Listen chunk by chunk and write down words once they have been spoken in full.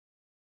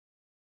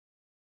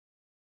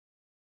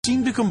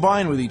seemed to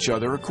combine with each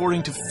other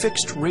according to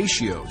fixed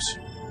ratios.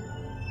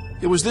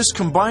 It was this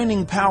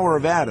combining power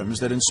of atoms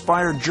that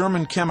inspired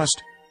German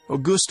chemist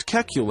August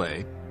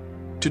Kekule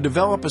to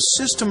develop a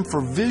system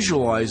for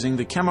visualizing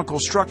the chemical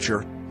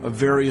structure of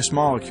various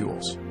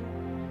molecules.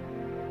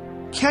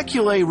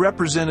 Kekule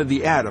represented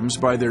the atoms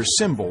by their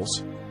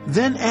symbols,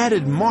 then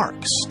added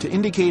marks to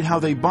indicate how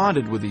they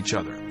bonded with each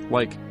other,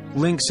 like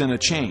links in a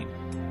chain.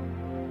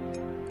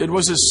 It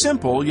was a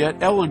simple yet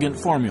elegant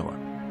formula.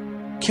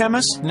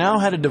 Chemists now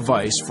had a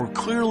device for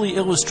clearly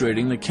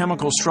illustrating the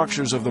chemical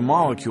structures of the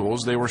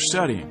molecules they were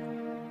studying.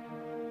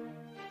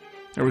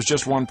 There was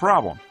just one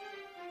problem.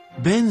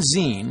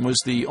 Benzene was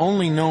the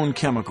only known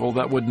chemical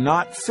that would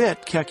not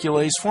fit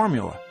Kekule's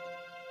formula.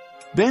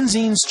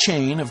 Benzene's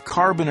chain of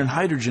carbon and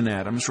hydrogen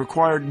atoms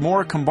required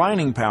more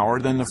combining power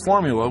than the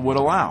formula would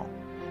allow.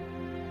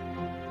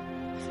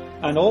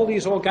 And all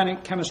these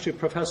organic chemistry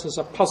professors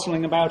are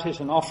puzzling about it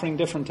and offering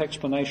different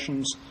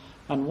explanations.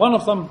 And one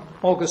of them,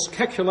 August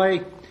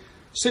Kekule,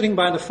 sitting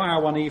by the fire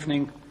one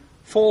evening,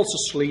 falls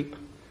asleep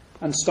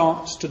and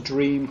starts to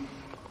dream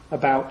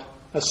about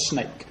a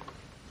snake.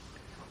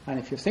 And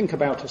if you think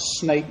about a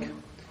snake,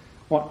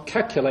 what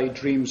Kekule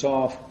dreams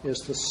of is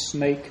the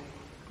snake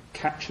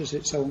catches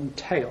its own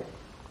tail.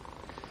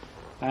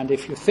 And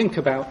if you think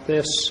about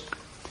this,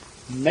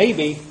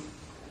 maybe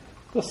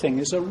the thing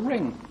is a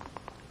ring.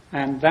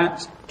 And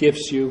that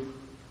gives you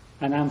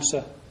an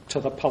answer to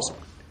the puzzle.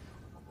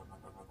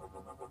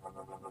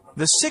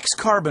 The 6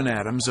 carbon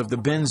atoms of the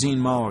benzene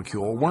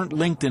molecule weren't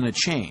linked in a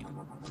chain.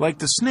 Like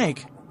the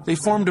snake, they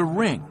formed a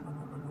ring,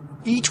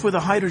 each with a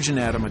hydrogen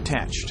atom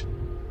attached,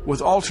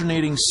 with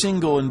alternating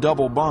single and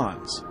double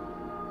bonds.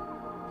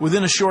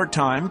 Within a short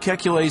time,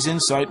 Kekule's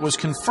insight was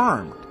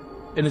confirmed,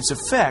 and its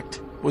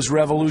effect was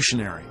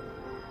revolutionary.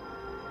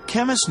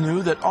 Chemists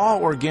knew that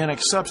all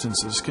organic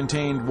substances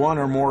contained 1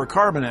 or more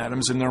carbon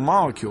atoms in their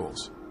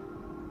molecules.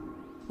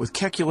 With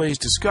Kekule's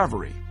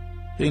discovery,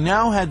 they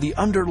now had the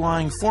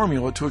underlying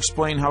formula to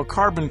explain how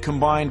carbon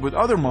combined with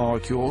other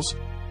molecules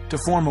to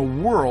form a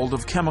world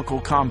of chemical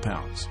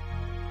compounds.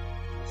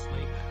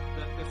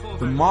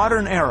 The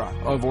modern era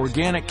of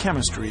organic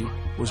chemistry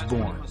was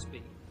born.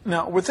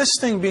 Now, with this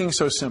thing being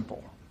so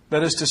simple,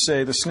 that is to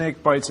say, the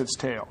snake bites its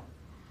tail,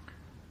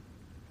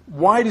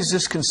 why is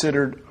this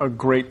considered a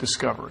great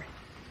discovery?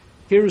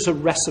 Here is a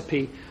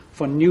recipe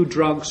for new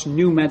drugs,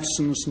 new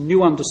medicines,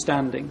 new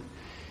understanding.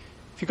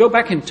 If you go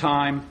back in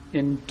time,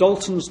 in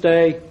Dalton's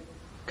day, a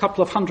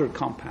couple of hundred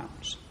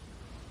compounds.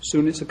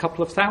 Soon it's a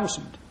couple of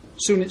thousand.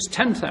 Soon it's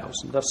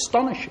 10,000.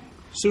 Astonishing.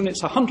 Soon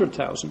it's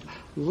 100,000.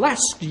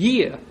 Last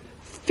year,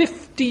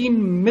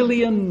 15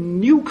 million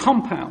new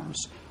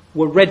compounds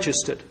were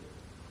registered,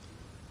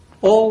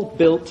 all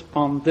built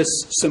on this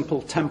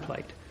simple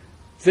template.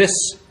 This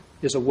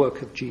is a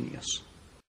work of genius.